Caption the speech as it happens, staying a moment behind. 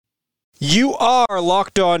You are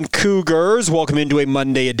Locked On Cougars. Welcome into a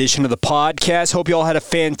Monday edition of the podcast. Hope you all had a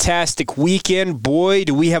fantastic weekend. Boy,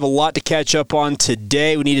 do we have a lot to catch up on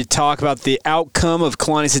today. We need to talk about the outcome of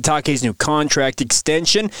Kalani Sitake's new contract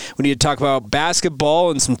extension. We need to talk about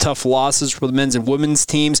basketball and some tough losses for the men's and women's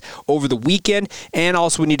teams over the weekend. And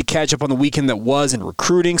also we need to catch up on the weekend that was in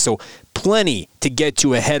recruiting. So plenty to get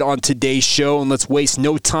to ahead on today's show, and let's waste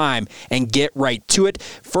no time and get right to it.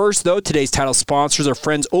 First, though, today's title sponsors are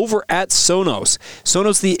friends over at Sonos.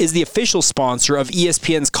 Sonos is the official sponsor of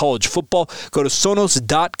ESPN's college football. Go to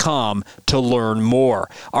Sonos.com to learn more.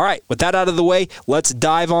 All right, with that out of the way, let's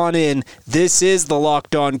dive on in. This is the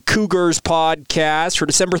Locked On Cougars podcast for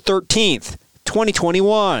December 13th,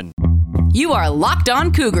 2021. You are Locked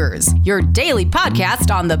On Cougars, your daily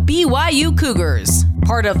podcast on the BYU Cougars.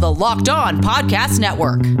 Part of the Locked On Podcast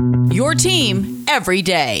Network. Your team every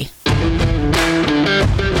day.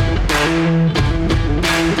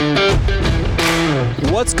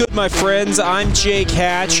 What's good, my friends? I'm Jake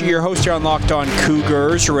Hatch, your host here on Locked On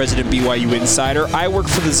Cougars, your resident BYU insider. I work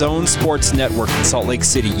for the Zone Sports Network in Salt Lake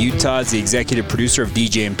City, Utah, as the executive producer of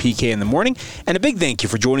DJ and PK in the morning. And a big thank you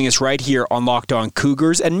for joining us right here on Locked On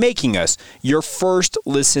Cougars and making us your first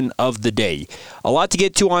listen of the day. A lot to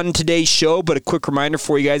get to on today's show, but a quick reminder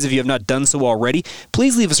for you guys, if you have not done so already,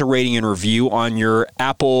 please leave us a rating and review on your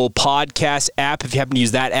Apple Podcast app, if you happen to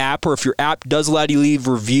use that app, or if your app does allow you to leave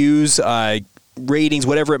reviews, ratings,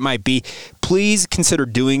 whatever it might be, please consider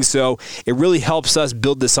doing so. It really helps us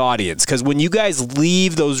build this audience, because when you guys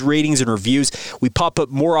leave those ratings and reviews, we pop up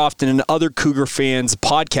more often in other Cougar fans'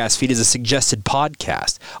 podcast feed as a suggested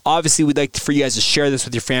podcast. Obviously, we'd like for you guys to share this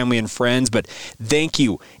with your family and friends, but thank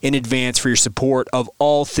you in advance for your support of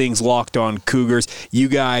all things Locked On Cougars. You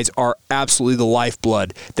guys are absolutely the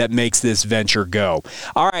lifeblood that makes this venture go.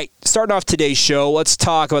 All right, starting off today's show, let's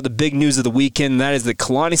talk about the big news of the weekend, and that is that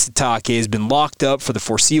Kalani Sitake has been locked up for the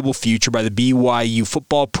foreseeable future by the BYU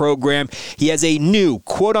football program. He has a new,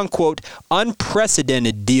 quote-unquote,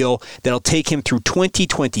 unprecedented deal that'll take him through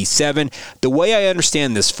 2027. The way I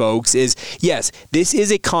understand this, folks, is, yes, this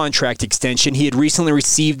is a contract extension. He had recently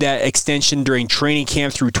received that extension during training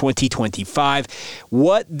camp through 2025.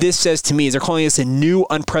 What this says to me is they're calling this a new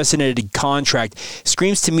unprecedented contract.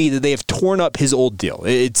 Screams to me that they have torn up his old deal.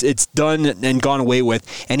 It's done and gone away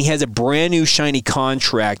with, and he has a brand new shiny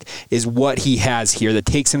contract is what he has here that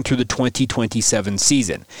takes him through the 2027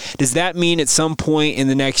 season. Does that mean at some point in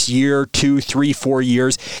the next year, 2, 3, 4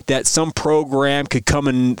 years, that some program could come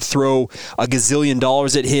and throw a gazillion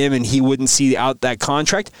dollars at him and he wouldn't see out that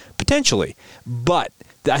contract? Potentially. But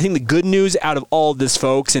I think the good news out of all of this,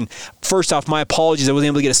 folks, and first off, my apologies, I wasn't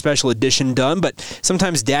able to get a special edition done, but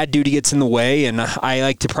sometimes dad duty gets in the way, and I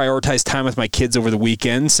like to prioritize time with my kids over the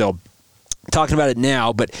weekend, so talking about it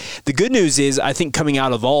now. But the good news is, I think coming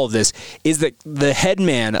out of all of this, is that the head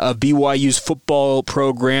man of BYU's football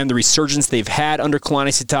program, the resurgence they've had under Kalani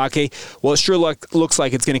Sitake, well, it sure looks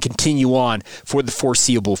like it's going to continue on for the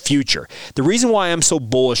foreseeable future. The reason why I'm so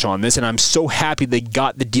bullish on this, and I'm so happy they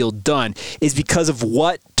got the deal done, is because of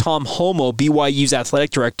what Tom Homo, BYU's athletic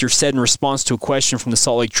director, said in response to a question from the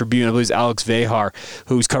Salt Lake Tribune. I believe it's Alex Vehar,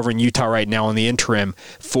 who's covering Utah right now on the interim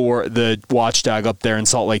for the Watchdog up there in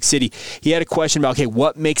Salt Lake City. He had a question about, okay,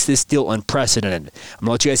 what makes this deal unprecedented? I'm going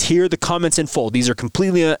to let you guys hear the comments in full. These are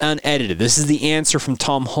completely unedited. This is the answer from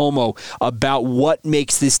Tom Homo about what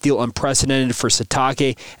makes this deal unprecedented for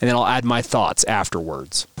Sitake, and then I'll add my thoughts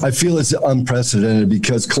afterwards. I feel it's unprecedented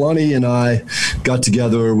because Kalani and I got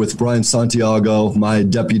together with Brian Santiago, my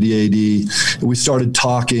deputy AD, and we started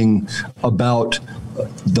talking about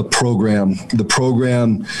the program. The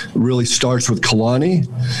program really starts with Kalani,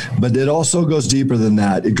 but it also goes deeper than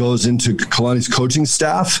that. It goes into Kalani's coaching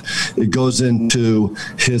staff. It goes into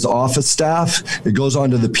his office staff. It goes on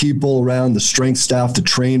to the people around, the strength staff, the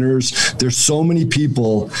trainers. There's so many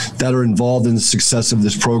people that are involved in the success of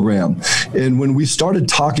this program. And when we started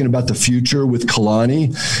talking about the future with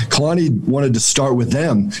Kalani wanted to start with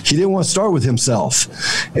them. He didn't want to start with himself.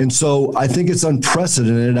 And so I think it's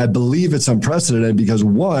unprecedented. I believe it's unprecedented because,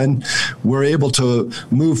 one, we're able to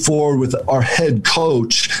move forward with our head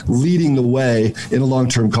coach leading the way in a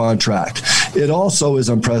long-term contract. It also is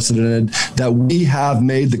unprecedented that we have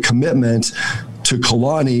made the commitment to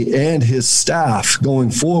Kalani and his staff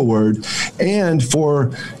going forward, and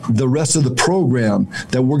for the rest of the program,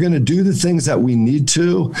 that we're going to do the things that we need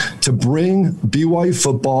to bring BYU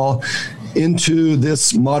football into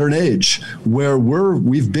this modern age where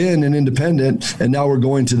we've been an independent and now we're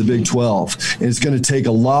going to the Big 12. And it's going to take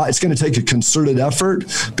a lot. It's going to take a concerted effort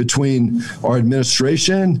between our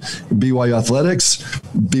administration, BYU Athletics,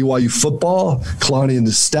 BYU football, Kalani and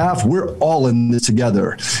the staff. We're all in this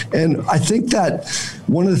together. And I think that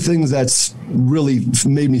one of the things that's really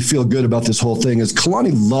made me feel good about this whole thing is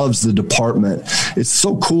Kalani loves the department. It's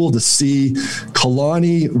so cool to see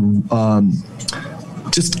Kalani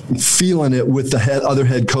just feeling it with the other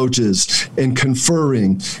head coaches and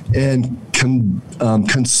conferring and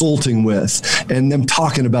consulting with, and them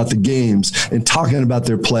talking about the games and talking about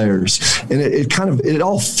their players. And it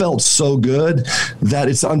all felt so good that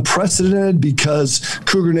it's unprecedented because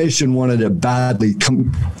Cougar Nation wanted it badly.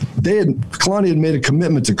 Kalani had made a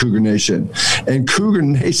commitment to Cougar Nation, and Cougar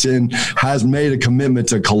Nation has made a commitment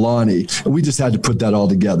to Kalani, and we just had to put that all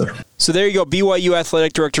together. So there you go, BYU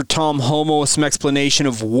Athletic Director Tom Homo with some explanation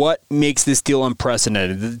of what makes this deal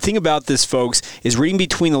unprecedented. The thing about this, folks, is reading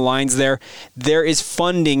between the lines there is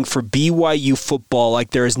funding for BYU football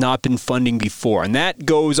like there has not been funding before. And that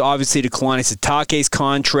goes, obviously, to Kalani Sitake's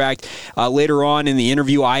contract. Later on in the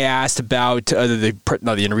interview, I asked about,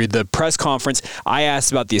 the press conference, I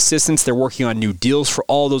asked about the assistants. They're working on new deals for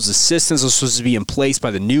all those assistants. They're supposed to be in place by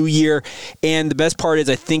the new year. And the best part is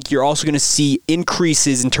I think you're also going to see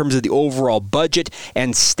increases in terms of the overall budget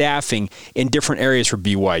and staffing in different areas for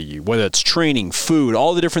BYU, whether it's training, food,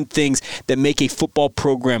 all the different things that make a football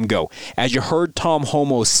program go. As you heard Tom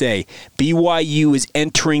Homo say, BYU is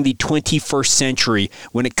entering the 21st century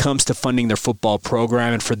when it comes to funding their football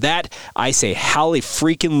program, and for that, I say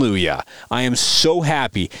hallelujah. I am so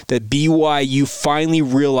happy that BYU finally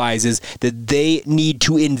realizes that they need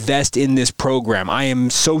to invest in this program. I am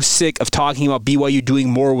so sick of talking about BYU doing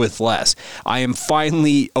more with less. I am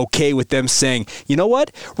finally okay with them saying, you know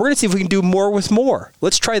what, we're going to see if we can do more with more.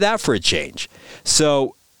 Let's try that for a change.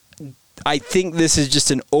 So I think this is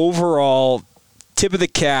just an overall tip of the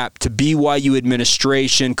cap to BYU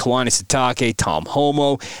administration, Kalani Sitake, Tom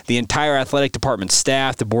Homo, the entire athletic department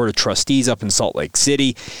staff, the board of trustees up in Salt Lake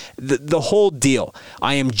City, the whole deal.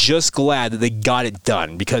 I am just glad that they got it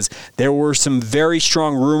done because there were some very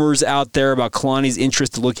strong rumors out there about Kalani's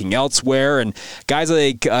interest looking elsewhere, and guys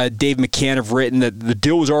like Dave McCann have written that the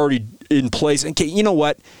deal was already in place. Okay, you know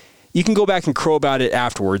what? You can go back and crow about it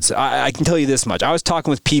afterwards. I can tell you this much. I was talking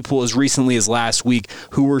with people as recently as last week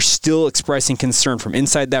who were still expressing concern from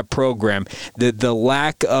inside that program that the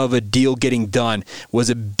lack of a deal getting done was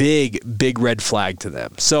a big, big red flag to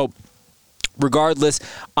them. So regardless,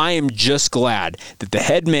 I am just glad that the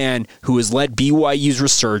head man who has led BYU's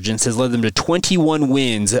resurgence, has led them to 21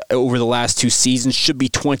 wins over the last two seasons, should be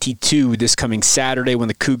 22 this coming Saturday when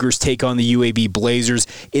the Cougars take on the UAB Blazers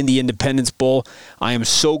in the Independence Bowl. I am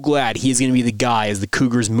so glad he is going to be the guy as the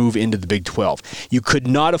Cougars move into the Big 12. You could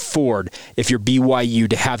not afford, if you're BYU,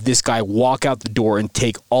 to have this guy walk out the door and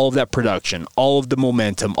take all of that production, all of the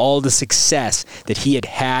momentum, all of the success that he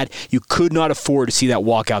had. You could not afford to see that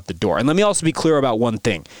walk out the door. And let me also be clear about one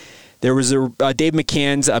thing. There was Dave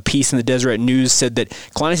McCann's piece in the Deseret News said that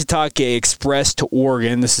Kalani Sitake expressed to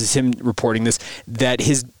Oregon, this is him reporting this, that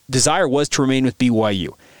his desire was to remain with BYU.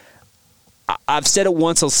 I've said it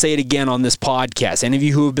once, I'll say it again on this podcast. Any of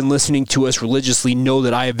you who have been listening to us religiously know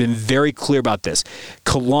that I have been very clear about this.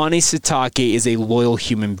 Kalani Sitake is a loyal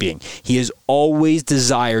human being. He has always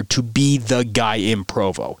desired to be the guy in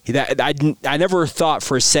Provo. I never thought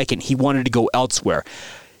for a second he wanted to go elsewhere.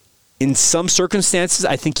 In some circumstances,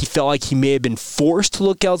 I think he felt like he may have been forced to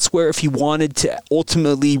look elsewhere if he wanted to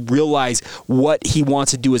ultimately realize what he wants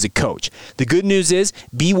to do as a coach. The good news is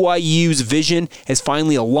BYU's vision has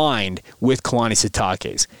finally aligned with Kalani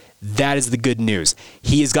Sitake's. That is the good news.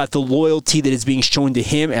 He has got the loyalty that is being shown to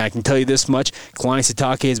him, and I can tell you this much, Kalani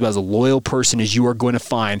Sitake is about as a loyal person as you are going to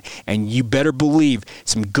find, and you better believe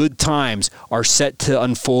some good times are set to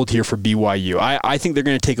unfold here for BYU. I think they're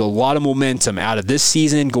going to take a lot of momentum out of this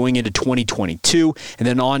season going into 2022, and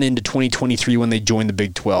then on into 2023 when they join the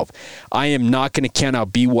Big 12. I am not going to count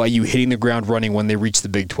out BYU hitting the ground running when they reach the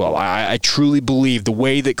Big 12. I truly believe the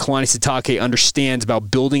way that Kalani Sitake understands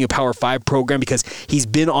about building a Power 5 program, because he's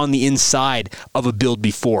been on the inside of a build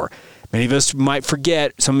before. Many of us might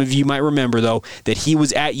forget, some of you might remember, though, that he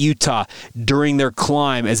was at Utah during their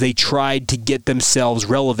climb as they tried to get themselves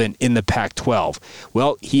relevant in the Pac-12.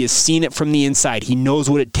 Well, he has seen it from the inside. He knows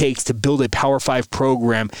what it takes to build a Power 5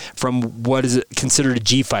 program from what is considered a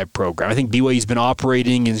G5 program. I think BYU's been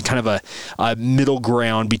operating in kind of a middle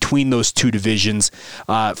ground between those two divisions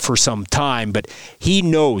for some time, but he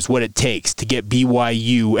knows what it takes to get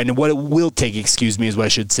BYU, and what it will take, is what I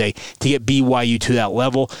should say, to get BYU to that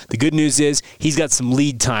level. The good news news is he's got some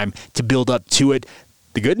lead time to build up to it.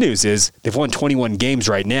 The good news is they've won 21 games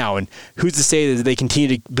right now, and who's to say that they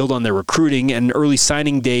continue to build on their recruiting, and early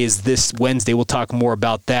signing day is this Wednesday. We'll talk more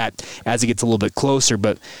about that as it gets a little bit closer,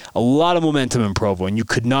 but a lot of momentum in Provo, and you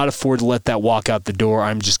could not afford to let that walk out the door.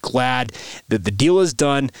 I'm just glad that the deal is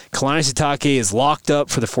done. Kalani Sitake is locked up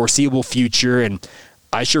for the foreseeable future, and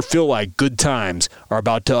I sure feel like good times are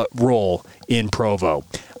about to roll in Provo.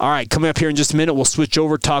 All right, coming up here in just a minute, we'll switch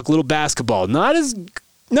over, talk a little basketball. Not as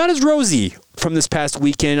rosy from this past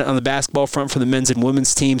weekend on the basketball front for the men's and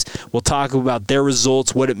women's teams. We'll talk about their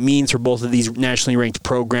results, what it means for both of these nationally ranked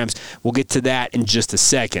programs. We'll get to that in just a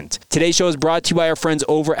second. Today's show is brought to you by our friends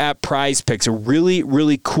over at Prize Picks, a really,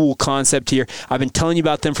 really cool concept here. I've been telling you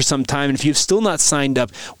about them for some time, and if you've still not signed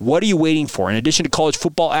up, what are you waiting for? In addition to college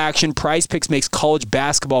football action, Prize Picks makes college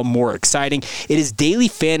basketball more exciting. It is daily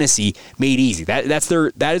fantasy made easy. That is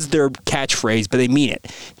their catchphrase, but they mean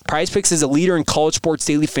it. Prize Picks is a leader in college sports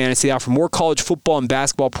daily fantasy. They offer more college football and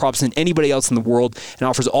basketball props than anybody else in the world, and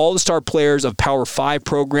offers all the star players of Power 5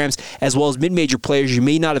 programs, as well as mid-major players you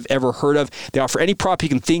may not have ever heard of. They offer any prop you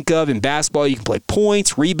can think of in basketball. You can play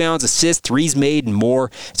points, rebounds, assists, threes made, and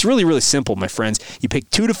more. It's really, really simple, my friends. You pick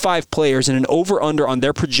 2 to 5 players and an over-under on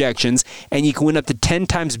their projections, and you can win up to 10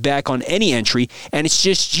 times back on any entry, and it's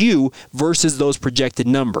just you versus those projected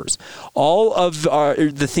numbers. All of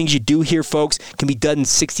the things you do here, folks, can be done in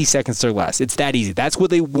 60 seconds or less. It's that easy. That's what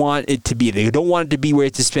they want it to be. They don't want it to be where you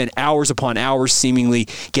have to spend hours upon hours seemingly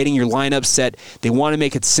getting your lineup set. They want to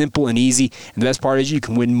make it simple and easy, and the best part is you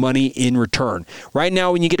can win money in return. Right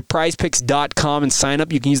now, when you get to prizepicks.com and sign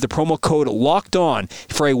up, you can use the promo code LOCKEDON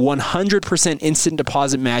for a 100% instant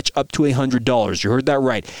deposit match up to $100. You heard that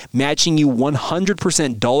right. Matching you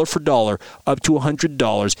 100% dollar for dollar up to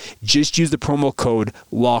 $100. Just use the promo code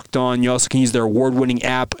LOCKEDON. You also can use their award-winning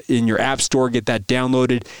app in your app store, get that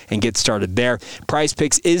downloaded, and get started there. Prize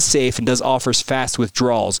Picks is safe and does offers fast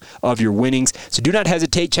withdrawals of your winnings. So do not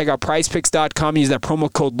hesitate. Check out prizepicks.com, use that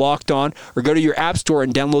promo code LOCKEDON, or go to your app store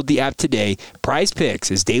and download the app today. Prize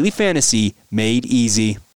Picks is daily fantasy made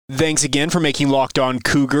easy. Thanks again for making Locked On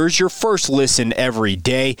Cougars your first listen every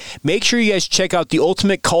day. Make sure you guys check out the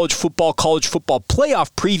Ultimate College Football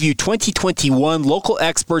Playoff Preview 2021, local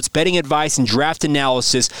experts, betting advice, and draft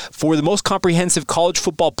analysis for the most comprehensive college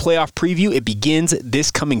football playoff preview. It begins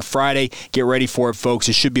this coming Friday. Get ready for it, folks.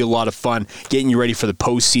 It should be a lot of fun getting you ready for the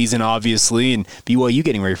postseason, obviously, and BYU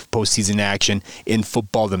getting ready for postseason action in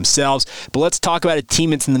football themselves. But let's talk about a team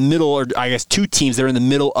that's in the middle, or I guess 2 teams that are in the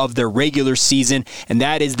middle of their regular season, and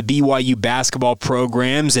that is the BYU basketball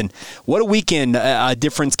programs. And what a weekend a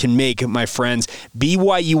difference can make, my friends.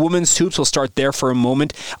 BYU women's hoops, will start there for a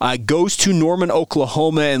moment, goes to Norman,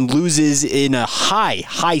 Oklahoma, and loses in a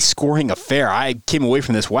high scoring affair. I came away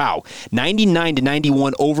from this,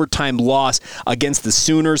 99-91 overtime loss against the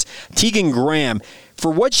Sooners. Tegan Graham, for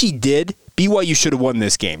what she did, BYU should have won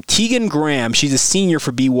this game. Tegan Graham, she's a senior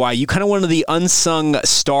for BYU, kind of one of the unsung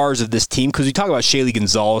stars of this team, because we talk about Shaylee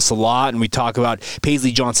Gonzalez a lot, and we talk about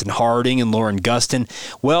Paisley Johnson-Harding and Lauren Gustin.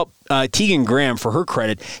 Well, Tegan Graham, for her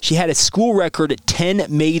credit, she had a school record at 10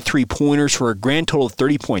 made three-pointers for a grand total of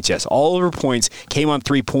 30 points. Yes, all of her points came on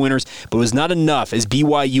three-pointers, but it was not enough as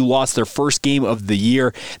BYU lost their first game of the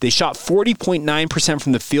year. They shot 40.9%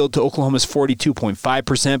 from the field to Oklahoma's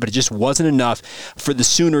 42.5%, but it just wasn't enough for the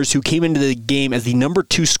Sooners, who came into the game as the number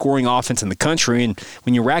 2 scoring offense in the country. And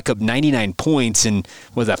when you rack up 99 points in,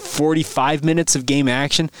 45 minutes of game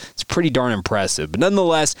action, it's pretty darn impressive. But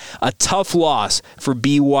nonetheless, a tough loss for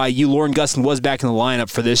BYU. Lauren Gustin was back in the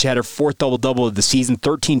lineup for this. She had her 4th double-double of the season,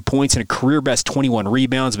 13 points and a career-best 21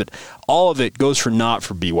 rebounds, but all of it goes for naught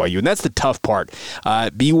for BYU, and that's the tough part.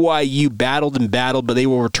 BYU battled and battled, but they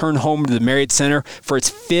will return home to the Marriott Center for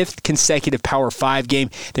its 5th consecutive Power 5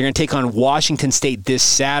 game. They're going to take on Washington State this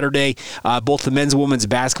Saturday. Both the men's and women's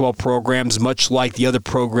basketball programs, much like the other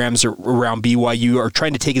programs around BYU, are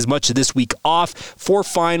trying to take as much of this week off for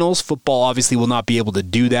finals. Football obviously will not be able to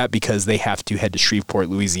do that because they have to head to Shreveport,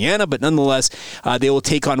 Louisiana. But nonetheless, they will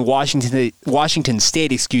take on Washington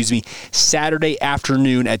State, Saturday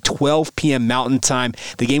afternoon at 12 p.m. Mountain Time.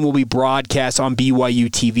 The game will be broadcast on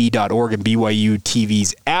BYUtv.org and BYU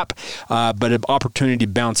TV's app, but an opportunity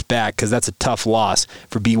to bounce back because that's a tough loss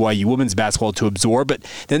for BYU women's basketball to absorb. But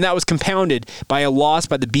then that was compounded by a loss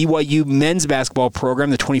by the BYU men's basketball program,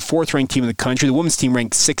 the 24th ranked team in the country. The women's team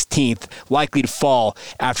ranked 16th, likely to fall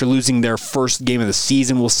after losing their first game of the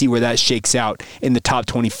season. We'll see where that shakes out in the top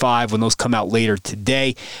 25 when those come out later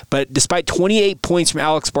today. But despite 28 points from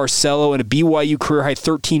Alex Barcelo and a BYU career-high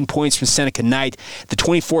 13 points from Seneca Knight, the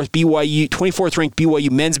 24th ranked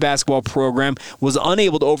BYU men's basketball program was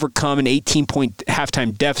unable to overcome an 18-point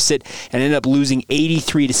halftime deficit and ended up losing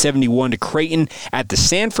 83-71 to Creighton at the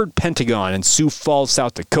Sanford Pentagon in Sioux Falls,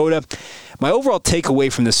 South Dakota. My overall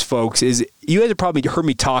takeaway from this, folks, is you guys have probably heard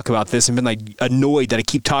me talk about this and been annoyed that I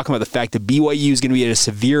keep talking about the fact that BYU is going to be at a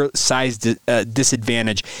severe size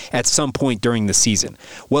disadvantage at some point during the season.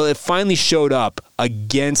 Well, it finally showed up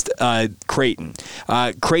against Creighton.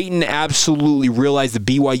 Creighton absolutely realized that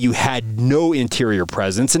BYU had no interior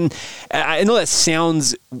presence, and I know that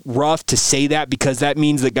sounds rough to say that because that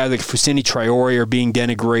means that guys like Fousseyni Traore are being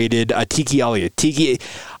denigrated, Tiki Aliatiki.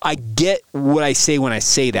 I get what I say when I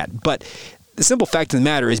say that, but the simple fact of the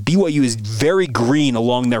matter is BYU is very green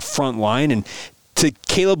along their front line, and to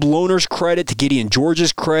Caleb Lohner's credit, to Gideon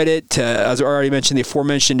George's credit, to, as I already mentioned, the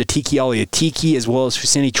aforementioned Tiki Aliatiki, as well as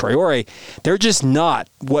Fousseyni Traore, they're just not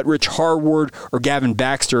what Rich Harward or Gavin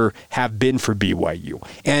Baxter have been for BYU.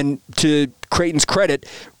 And to Creighton's credit,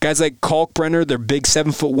 guys like Kalkbrenner, their big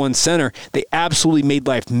 7'1" center, they absolutely made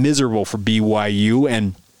life miserable for BYU,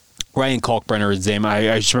 and Ryan Kalkbrenner is his name.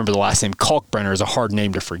 I just remember the last name. Kalkbrenner is a hard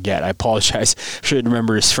name to forget. I apologize. Should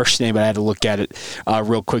remember his first name, but I had to look at it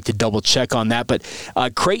real quick to double check on that. But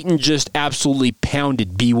Creighton just absolutely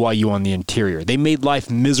pounded BYU on the interior. They made life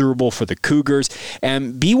miserable for the Cougars,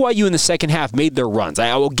 and BYU in the second half made their runs.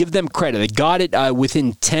 I will give them credit. They got it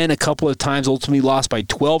within 10 a couple of times, ultimately lost by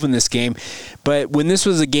 12 in this game. But when this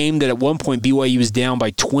was a game that at one point BYU was down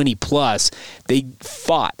by 20 plus, they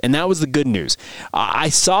fought, and that was the good news. I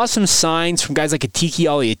saw some signs from guys like Tiki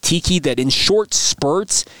Aliatiki that in short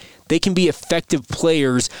spurts, they can be effective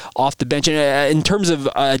players off the bench. And in terms of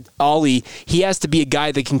Ali, he has to be a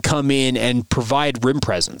guy that can come in and provide rim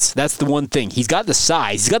presence. That's the one thing. He's got the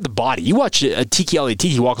size. He's got the body. You watch Tiki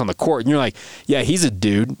Aliatiki walk on the court, and you're like, yeah, he's a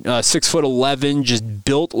dude. 6'11", just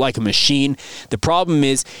built like a machine. The problem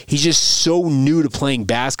is he's just so new to playing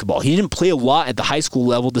basketball. He didn't play a lot at the high school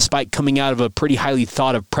level, despite coming out of a pretty highly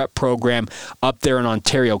thought of prep program up there in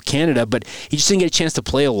Ontario, Canada, but he just didn't get a chance to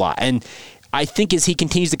play a lot. And I think as he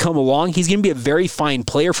continues to come along, he's going to be a very fine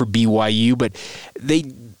player for BYU, but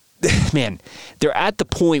they're at the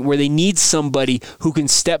point where they need somebody who can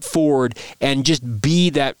step forward and just be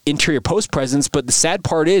that interior post presence. But the sad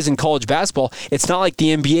part is, in college basketball, it's not like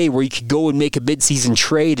the NBA where you could go and make a midseason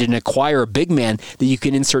trade and acquire a big man that you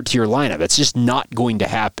can insert to your lineup. That's just not going to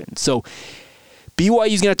happen. So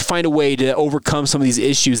BYU is going to have to find a way to overcome some of these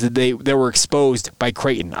issues that were exposed by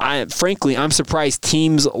Creighton. Frankly, I'm surprised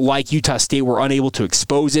teams like Utah State were unable to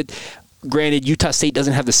expose it. Granted, Utah State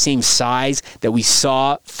doesn't have the same size that we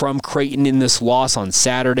saw from Creighton in this loss on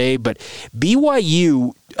Saturday, but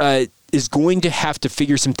BYU is going to have to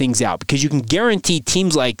figure some things out, because you can guarantee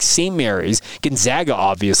teams like St. Mary's, Gonzaga,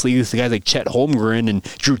 obviously, with the guys like Chet Holmgren and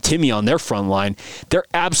Drew Timme on their front line, they're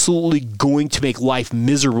absolutely going to make life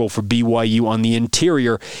miserable for BYU on the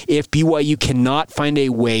interior if BYU cannot find a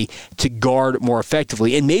way to guard more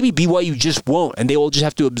effectively. And maybe BYU just won't, and they will just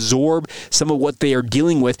have to absorb some of what they are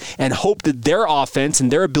dealing with and hope that their offense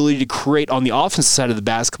and their ability to create on the offensive side of the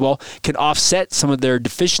basketball can offset some of their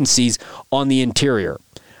deficiencies on the interior.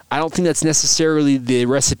 I don't think that's necessarily the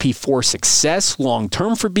recipe for success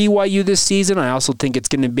long-term for BYU this season. I also think it's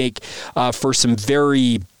going to make for some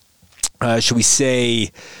very, should we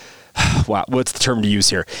say, wow, what's the term to use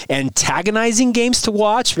here? Antagonizing games to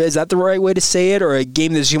watch. Is that the right way to say it? Or a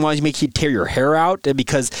game that's going to make you tear your hair out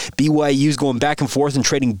because BYU's going back and forth and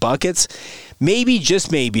trading buckets? Maybe,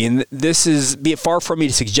 just maybe, and this is far from me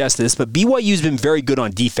to suggest this, but BYU's been very good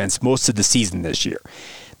on defense most of the season this year.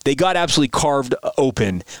 They got absolutely carved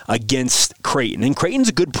open against Creighton, and Creighton's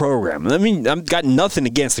a good program. I mean, I've got nothing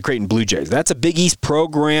against the Creighton Blue Jays. That's a Big East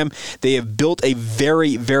program. They have built a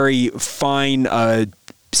very, very fine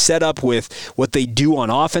set up with what they do on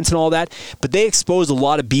offense and all that, but they exposed a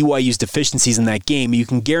lot of BYU's deficiencies in that game. You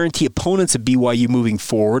can guarantee opponents of BYU moving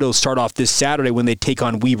forward. It'll start off this Saturday when they take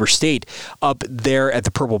on Weber State up there at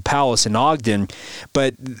the Purple Palace in Ogden,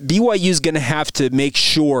 but BYU's going to have to make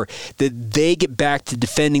sure that they get back to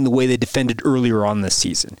defending the way they defended earlier on this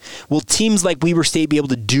season. Will teams like Weber State be able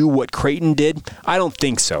to do what Creighton did? I don't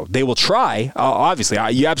think so. They will try. Obviously,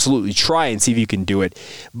 you absolutely try and see if you can do it,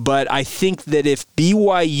 but I think that if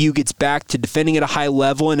BYU gets back to defending at a high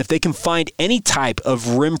level, and if they can find any type of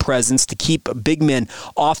rim presence to keep big men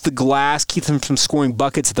off the glass, keep them from scoring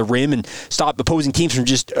buckets at the rim, and stop opposing teams from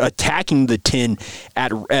just attacking the tin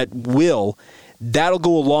at will, that'll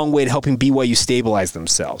go a long way to helping BYU stabilize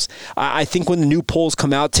themselves. I think when the new polls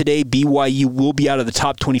come out today, BYU will be out of the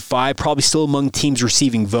top 25, probably still among teams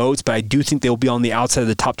receiving votes, but I do think they'll be on the outside of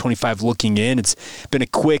the top 25 looking in. It's been a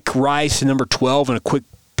quick rise to number 12 and a quick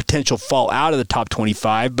potential fall out of the top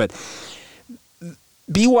 25, but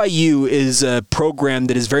BYU is a program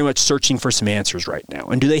that is very much searching for some answers right now.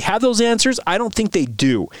 And do they have those answers? I don't think they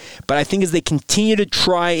do. But I think as they continue to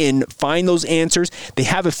try and find those answers, they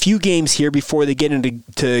have a few games here before they get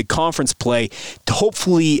into conference play to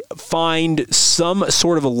hopefully find some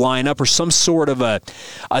sort of a lineup or some sort of a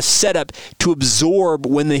setup to absorb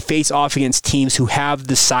when they face off against teams who have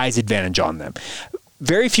the size advantage on them.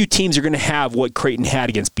 Very few teams are going to have what Creighton had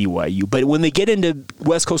against BYU. But when they get into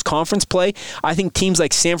West Coast Conference play, I think teams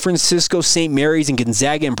like San Francisco, St. Mary's, and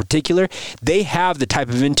Gonzaga in particular, they have the type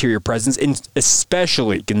of interior presence, and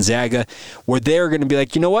especially Gonzaga, where they're going to be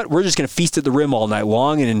like, you know what, we're just going to feast at the rim all night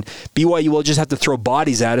long, and BYU will just have to throw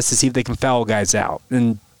bodies at us to see if they can foul guys out.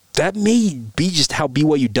 And that may be just how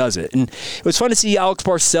BYU does it. And it was fun to see Alex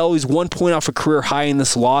Barcel, who's 1 point off a career high in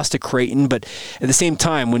this loss to Creighton, but at the same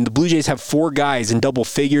time, when the Blue Jays have 4 guys in double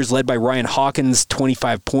figures led by Ryan Hawkins,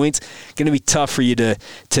 25 points, going to be tough for you to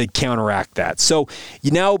counteract that. So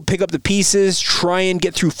you now pick up the pieces, try and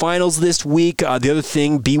get through finals this week. The other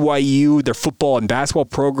thing, BYU, their football and basketball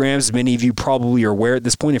programs, many of you probably are aware at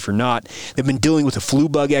this point. If you're not, they've been dealing with a flu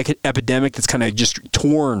bug epidemic that's kind of just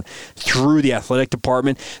torn through the athletic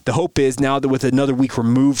department. The hope is now that with another week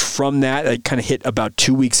removed from that, it kind of hit about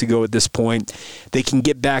 2 weeks ago at this point, they can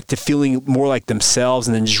get back to feeling more like themselves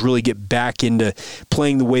and then just really get back into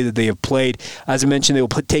playing the way that they have played. As I mentioned, they will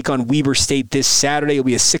take on Weber State this Saturday. It'll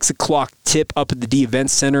be a 6 o'clock tip up at the D Event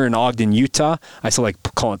Center in Ogden, Utah. I still like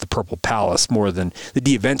calling it the Purple Palace more than the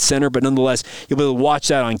D Event Center, but nonetheless, you'll be able to watch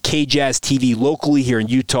that on KJazz TV locally here in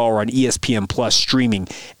Utah or on ESPN Plus streaming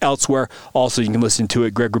elsewhere. Also, you can listen to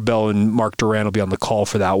it. Greg Wrubell and Mark Duran will be on the call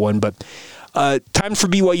for that one, but time for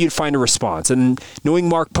BYU to find a response. And knowing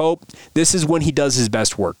Mark Pope, this is when he does his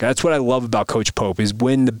best work. That's what I love about Coach Pope, is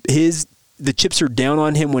when the chips are down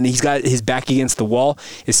on him, when he's got his back against the wall,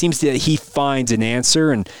 it seems that he finds an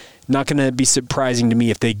answer. And not going to be surprising to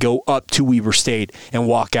me if they go up to Weber State and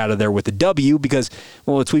walk out of there with a W because,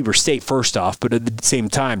 well, it's Weber State first off, but at the same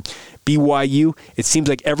time, BYU, it seems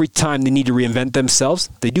like every time they need to reinvent themselves,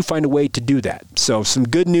 they do find a way to do that. So some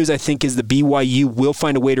good news, I think, is that BYU will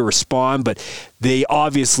find a way to respond, but they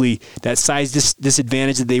obviously, that size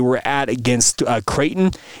disadvantage that they were at against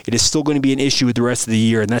Creighton, it is still going to be an issue with the rest of the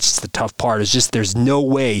year, and that's just the tough part. It's just there's no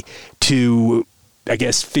way to, I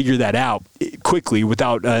guess, figure that out quickly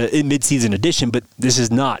without a mid-season addition, but this is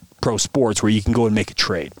not pro sports where you can go and make a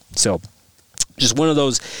trade. So just one of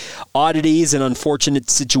those oddities and unfortunate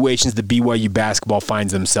situations that BYU basketball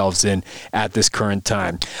finds themselves in at this current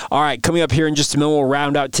time. All right, coming up here in just a minute, we'll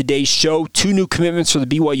round out today's show. 2 new commitments for the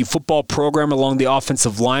BYU football program along the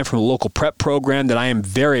offensive line from a local prep program that I am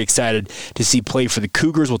very excited to see play for the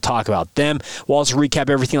Cougars. We'll talk about them. We'll also recap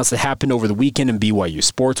everything else that happened over the weekend in BYU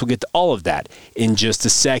sports. We'll get to all of that in just a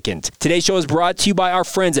second. Today's show is brought to you by our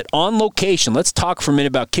friends at On Location. Let's talk for a minute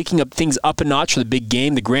about kicking up things up a notch for the big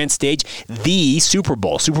game, the grand stage, the Super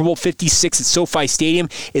Bowl. Super Bowl 56 at SoFi Stadium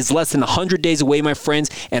is less than 100 days away, my friends,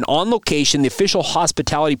 and On Location, the official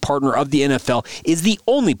hospitality partner of the NFL, is the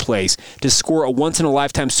only place to score a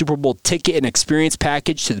once-in-a-lifetime Super Bowl ticket and experience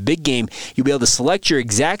package to the big game. You'll be able to select your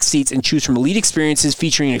exact seats and choose from elite experiences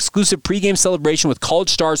featuring an exclusive pregame celebration with college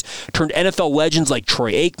stars turned NFL legends like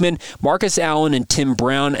Troy Aikman, Marcus Allen, and Tim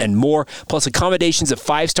Brown, and more, plus accommodations at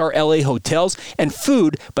 5-star LA hotels and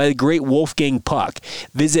food by the great Wolfgang Puck.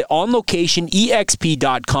 Visit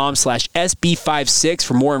onlocationexp.com/SB56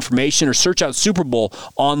 for more information or search out Super Bowl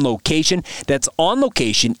On Location. That's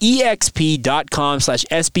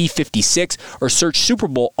onlocationexp.com/SB56 or search Super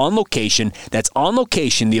Bowl On Location. That's On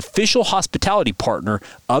Location, the official hospitality partner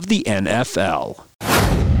of the NFL.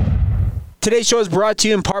 Today's show is brought to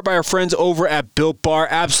you in part by our friends over at Built Bar.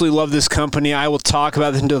 Absolutely love this company. I will talk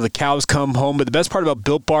about this until the cows come home. But the best part about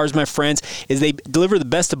Built Bars, my friends, is they deliver the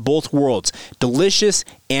best of both worlds. Delicious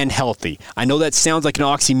and healthy. I know that sounds like an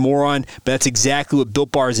oxymoron, but that's exactly what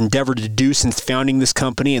Built Bar has endeavored to do since founding this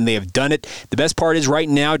company, and they have done it. The best part is right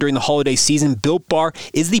now, during the holiday season, Built Bar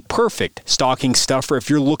is the perfect stocking stuffer. If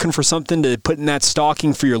you're looking for something to put in that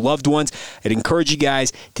stocking for your loved ones, I'd encourage you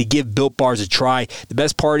guys to give Built Bars a try. The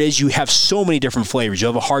best part is you have so many different flavors.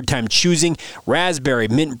 You'll have a hard time choosing. Raspberry,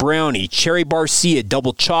 mint brownie, cherry barcia,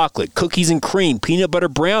 double chocolate, cookies and cream, peanut butter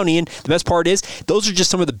brownie, and the best part is those are just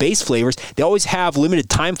some of the base flavors. They always have limited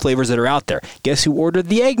time flavors that are out there. Guess who ordered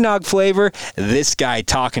the eggnog flavor? This guy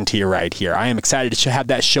talking to you right here. I am excited to have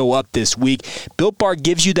that show up this week. Built Bar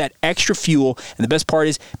gives you that extra fuel, and the best part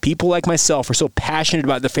is people like myself are so passionate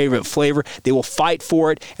about the favorite flavor, they will fight for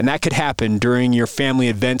it, and that could happen during your family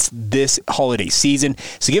events this holiday season.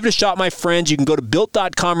 So give it a shot, my friend. friends. You can go to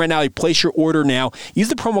Built.com right now. You place your order now. Use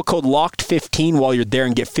the promo code LOCKED15 while you're there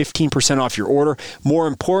and get 15% off your order. More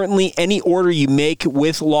importantly, any order you make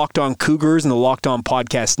with Locked On Cougars and the Locked On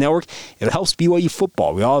Podcast Network, it helps BYU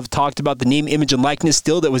football. We all have talked about the name, image, and likeness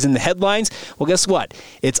still that was in the headlines. Well, guess what?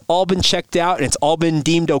 It's all been checked out and it's all been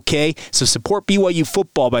deemed okay. So support BYU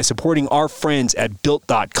football by supporting our friends at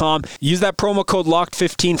Built.com. Use that promo code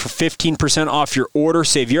LOCKED15 for 15% off your order.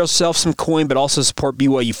 Save yourself some coin, but also support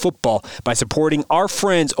BYU football by supporting our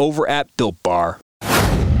friends over at Built Bar.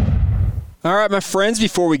 All right, my friends,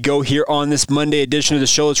 before we go here on this Monday edition of the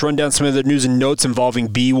show, let's run down some of the news and notes involving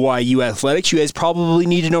BYU athletics. You guys probably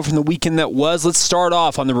need to know from the weekend that was. Let's start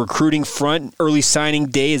off on the recruiting front. Early signing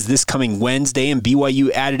day is this coming Wednesday, and BYU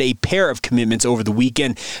added a pair of commitments over the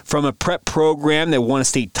weekend from a prep program that won a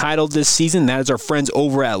state title this season. That is our friends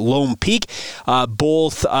over at Lone Peak.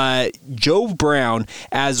 Both Joe Brown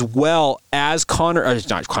as well as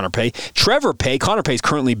Trevor Pay. Connor Pay is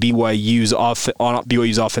currently BYU's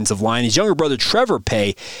offensive line. His younger brother Trevor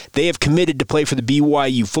Pay, they have committed to play for the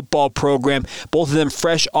BYU football program. Both of them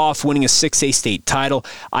fresh off winning a 6A state title.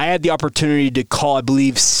 I had the opportunity to call, I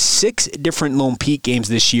believe, 6 different Lone Peak games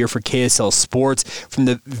this year for KSL Sports, from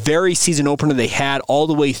the very season opener they had all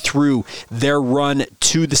the way through their run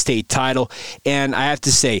to the state title. And I have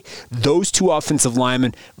to say, those two offensive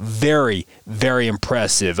linemen, very, very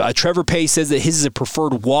impressive. Trevor Pay says that his is a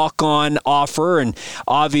preferred walk-on offer, and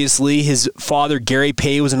obviously his father, Gary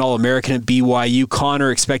Pay, was an All-American at BYU.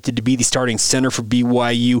 Connor expected to be the starting center for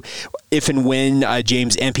BYU if and when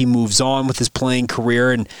James Empey moves on with his playing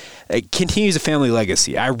career and continues a family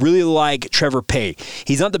legacy. I really like Trevor Pay.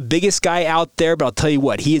 He's not the biggest guy out there, but I'll tell you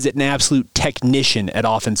what, he is an absolute technician at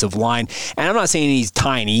offensive line. And I'm not saying he's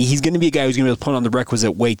tiny. He's going to be a guy who's going to be able to put on the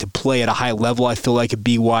requisite weight to play at a high level, I feel like, at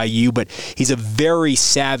BYU, but he's a very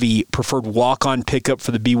savvy preferred walk-on pickup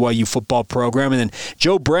for the BYU football program. And then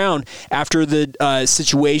Joe Brown, after the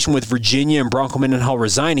situation with Virginia and Bronco Mendenhall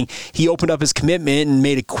resigning, he opened up his commitment and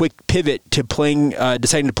made a quick pivot to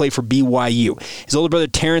deciding to play for BYU. His older brother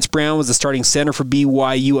Terrence Brown was the starting center for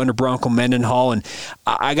BYU under Bronco Mendenhall, and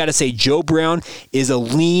I got to say, Joe Brown is a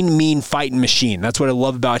lean, mean fighting machine. That's what I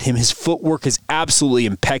love about him. His footwork is absolutely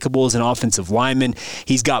impeccable as an offensive lineman.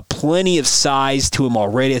 He's got plenty of size to him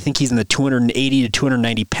already. I think he's in the 280 to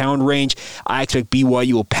 290 pound range. I expect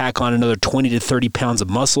BYU will pack on another 20 to 30 pounds of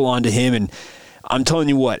muscle onto him, and I'm telling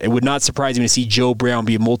you what, it would not surprise me to see Joe Brown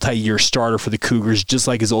be a multi-year starter for the Cougars, just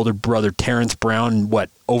like his older brother Terrence Brown,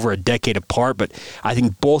 over a decade apart. But I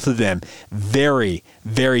think both of them very,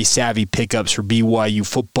 very savvy pickups for BYU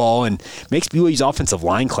football, and makes BYU's offensive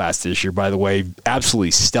line class this year, by the way,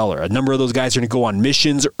 absolutely stellar. A number of those guys are going to go on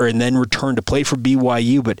missions and then return to play for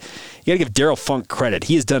BYU, but you got to give Daryl Funk credit.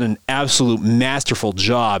 He has done an absolute masterful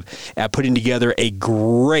job at putting together a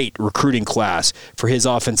great recruiting class for his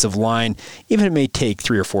offensive line, even if it may take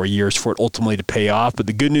 3 or 4 years for it ultimately to pay off. But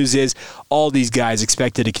the good news is all these guys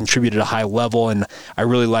expected to contribute at a high level, and I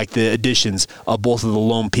really like the additions of both of the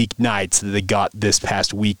Lone Peak Knights that they got this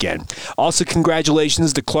past weekend. Also,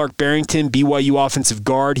 congratulations to Clark Barrington, BYU offensive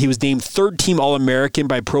guard. He was named third-team All-American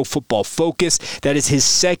by Pro Football Focus. That is his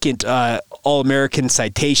second All-American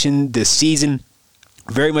citation this season.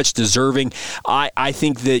 Very much deserving. I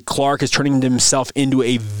think that Clark is turning himself into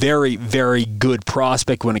a very, very good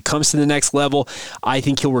prospect when it comes to the next level. I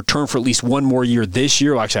think he'll return for at least one more year this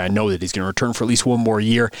year. Well, actually, I know that he's going to return for at least one more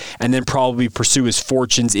year and then probably pursue his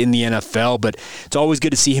fortunes in the NFL. But it's always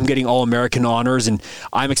good to see him getting All-American honors, and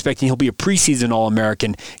I'm expecting he'll be a preseason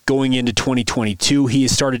All-American going into 2022. He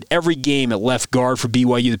has started every game at left guard for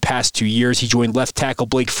BYU the past 2 years. He joined left tackle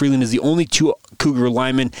Blake Freeland as the only 2 Cougar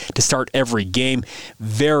linemen to start every game.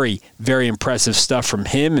 Very, very impressive stuff from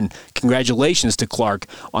him, and congratulations to Clark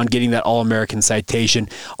on getting that All-American citation.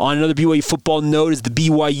 On another BYU football note is the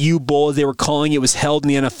BYU Bowl, as they were calling it, was held in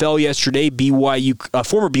the NFL yesterday.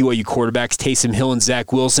 Former BYU quarterbacks Taysom Hill and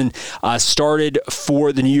Zach Wilson started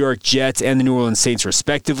for the New York Jets and the New Orleans Saints,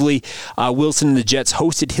 respectively. Wilson and the Jets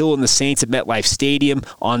hosted Hill and the Saints at MetLife Stadium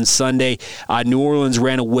on Sunday. New Orleans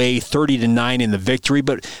ran away 30-9 in the victory,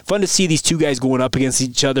 but fun to see these two guys going up against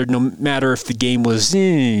each other, no matter if the game was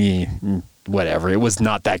whatever. It was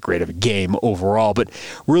not that great of a game overall, but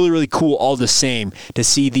really, really cool all the same to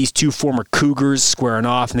see these two former Cougars squaring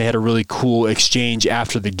off, and they had a really cool exchange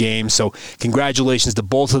after the game. So congratulations to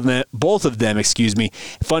both of them.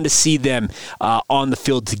 Fun to see them on the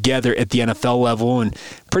field together at the NFL level, and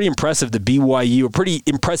pretty impressive to BYU, or pretty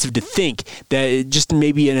impressive to think that just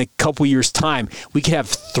maybe in a couple years' time, we could have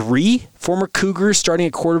 3 former Cougars starting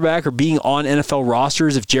at quarterback or being on NFL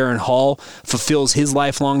rosters if Jaron Hall fulfills his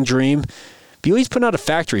lifelong dream. BYU's putting out a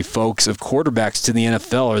factory, folks, of quarterbacks to the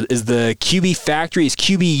NFL. Is the QB factory, is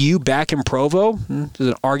QBU back in Provo?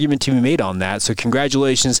 There's an argument to be made on that. So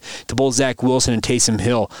congratulations to both Zach Wilson and Taysom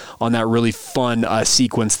Hill on that really fun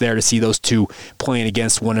sequence there to see those two playing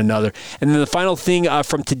against one another. And then the final thing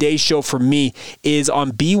from today's show for me is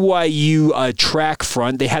on BYU track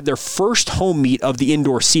front. They had their first home meet of the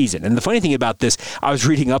indoor season. And the funny thing about this, I was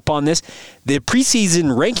reading up on this, the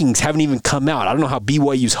preseason rankings haven't even come out. I don't know how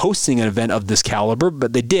BYU's hosting an event of this caliber,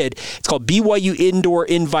 but they did. It's called BYU Indoor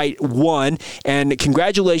Invite 1, and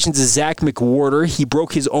congratulations to Zach McWhorter. He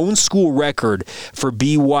broke his own school record for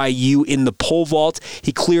BYU in the pole vault.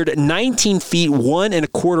 He cleared 19 feet 1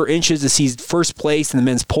 1/4 inches to seize first place in the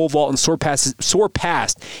men's pole vault and soar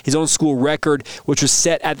past his own school record, which was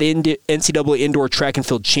set at the NCAA Indoor Track and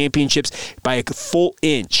Field Championships by a full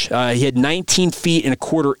inch. He had 19 feet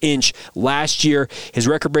 1/4 inch last year. His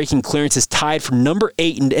record-breaking clearance is tied for number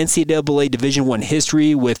 8 in NCAA Division I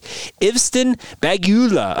history with Ivston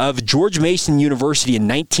Bagula of George Mason University in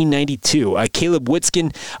 1992. Caleb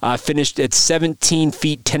Witskin finished at 17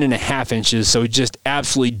 feet 10 1/2 inches, so just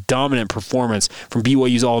absolutely dominant performance from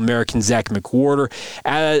BYU's All-American Zach McWhorter.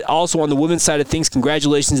 Also on the women's side of things,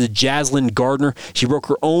 congratulations to Jaslyn Gardner. She broke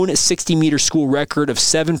her own 60-meter school record of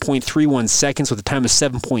 7.31 seconds with a time of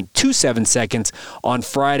 7.27 seconds on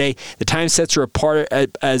Friday. The time sets her apart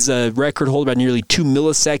as a record holder by nearly 2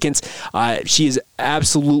 milliseconds. She is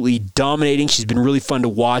absolutely dominating. She's been really fun to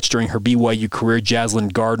watch during her BYU career,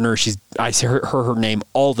 Jaslyn Gardner. I hear her name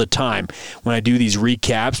all the time when I do these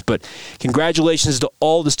recaps, but congratulations to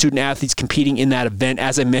all the student athletes competing in that event.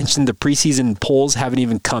 As I mentioned, the preseason polls haven't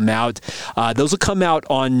even come out. Those will come out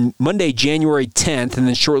on Monday, January 10th, and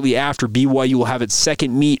then shortly after, BYU will have its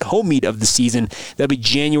second home meet of the season. That'll be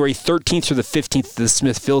January 13th through the 15th at the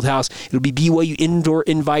Smith Fieldhouse. It'll be BYU Indoor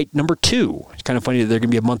Invite number 2. It's kind of funny that they're going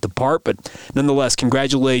to be a month apart, but nonetheless,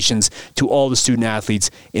 congratulations to all the student athletes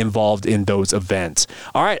involved in those events.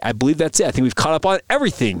 All right, I believe that's it. I think we've caught up on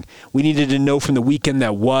everything we needed to know from the weekend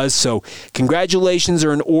that was. So congratulations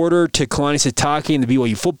are in order to Kalani Sitake and the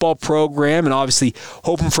BYU football program, and obviously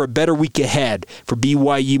hoping for a better week ahead for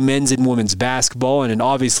BYU men's and women's basketball, and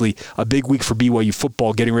obviously a big week for BYU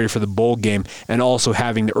football getting ready for the bowl game and also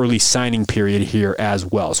having the early signing period here as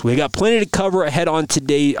well. So we got plenty to cover ahead on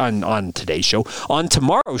today's show. On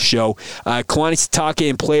tomorrow's show, Kalani Sitake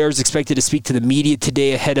and players expected to speak to the media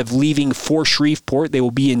today ahead of leaving for Shreveport. They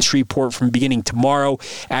will be in Shreveport from beginning tomorrow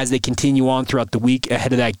as they continue on throughout the week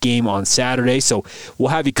ahead of that game on Saturday. So we'll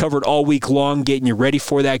have you covered all week long, getting you ready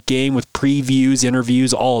for that game with previews,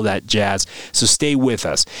 interviews, all of that jazz. So stay with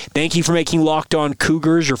us. Thank you for making Locked On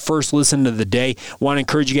Cougars your first listen of the day. Want to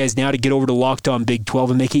encourage you guys now to get over to Locked On Big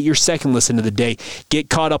 12 and make it your second listen of the day. Get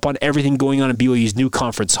caught up on everything going on in BYU's new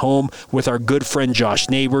conference home with our good friend Josh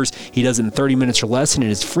Neighbors. He does it in 30 minutes or less, and it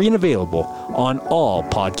is free and available on all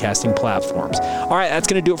podcasting platforms. All right, that's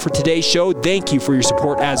going to do it for today's show. Thank you for your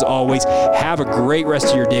support as always. Have a great rest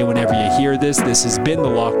of your day whenever you hear this. This has been the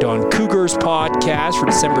Locked On Cougars podcast for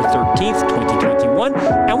December 13th, 2021,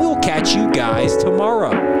 and we will catch you guys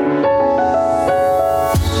tomorrow.